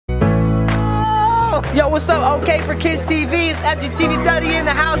Yo, what's up? Okay for Kids TV. It's FGTV Daddy in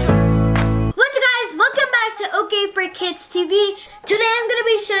the house. What's up, guys? Welcome back to Okay for Kids TV. Today I'm going to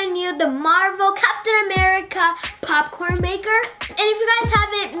be showing you the Marvel Captain America popcorn maker. And if you guys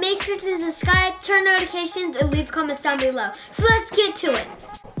haven't, make sure to subscribe, turn notifications, and leave comments down below. So let's get to it.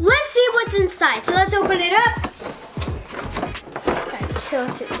 Let's see what's inside. So let's open it up.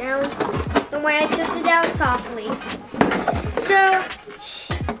 Tilt it down. Don't worry, I tilt it down softly. So,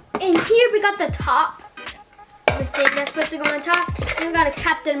 in here we got the top. The thing that's supposed to go on top. And we got a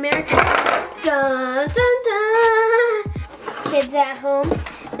Captain America. Dun, dun, dun. Kids at home.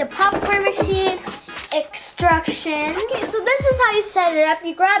 The popcorn machine. Extraction. Okay, so this is how you set it up.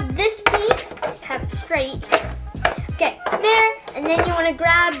 You grab this piece. Have it straight. Okay, there. And then you want to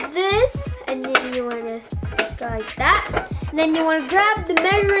grab this. And then you want to go like that. And then you want to grab the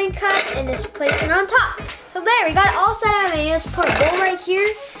measuring cup and just place it on top. So there, we got it all set up, and you just put a bowl right here.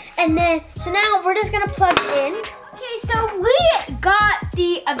 And then, so now we're just gonna plug it in. Okay, so we got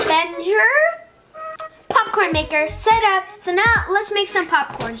the Avenger popcorn maker set up. So now let's make some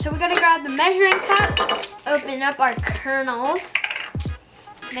popcorn. So we gotta grab the measuring cup, open up our kernels.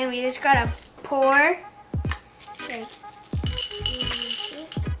 Then we just gotta pour. Okay.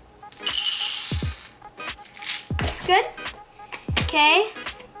 That's good. Okay.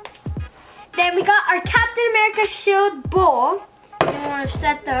 Then we got our Captain America shield bowl. And we want to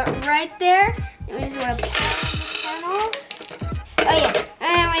set that right there. And we just want to pour in the kernels. Oh yeah.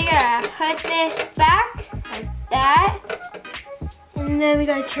 And then we gotta put this back like that. And then we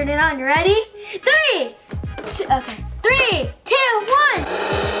gotta turn it on. You ready? 3, 2, okay. 3, 2, 1.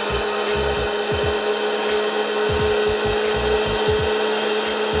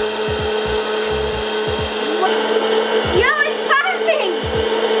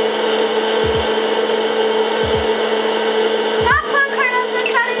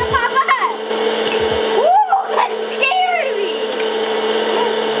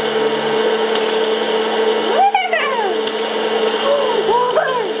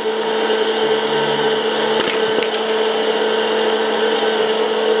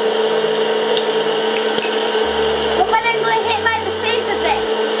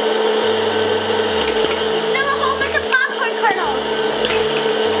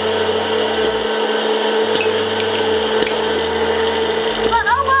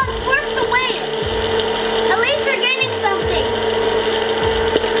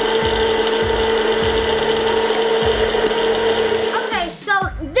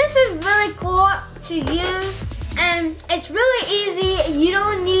 To use, and it's really easy. You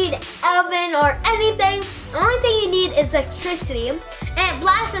don't need oven or anything. The only thing you need is electricity, and it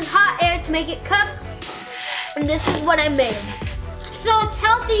blasts hot air to make it cook. And this is what I made. So it's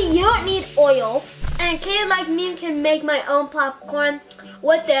healthy. You don't need oil, and a kid like me can make my own popcorn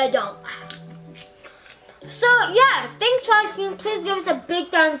with the adult. So yeah, thanks for watching. Please give us a big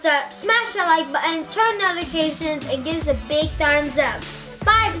thumbs up, smash the like button, turn notifications, and give us a big thumbs up.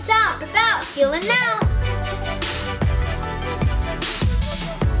 Bye, peace out, about Keelan now.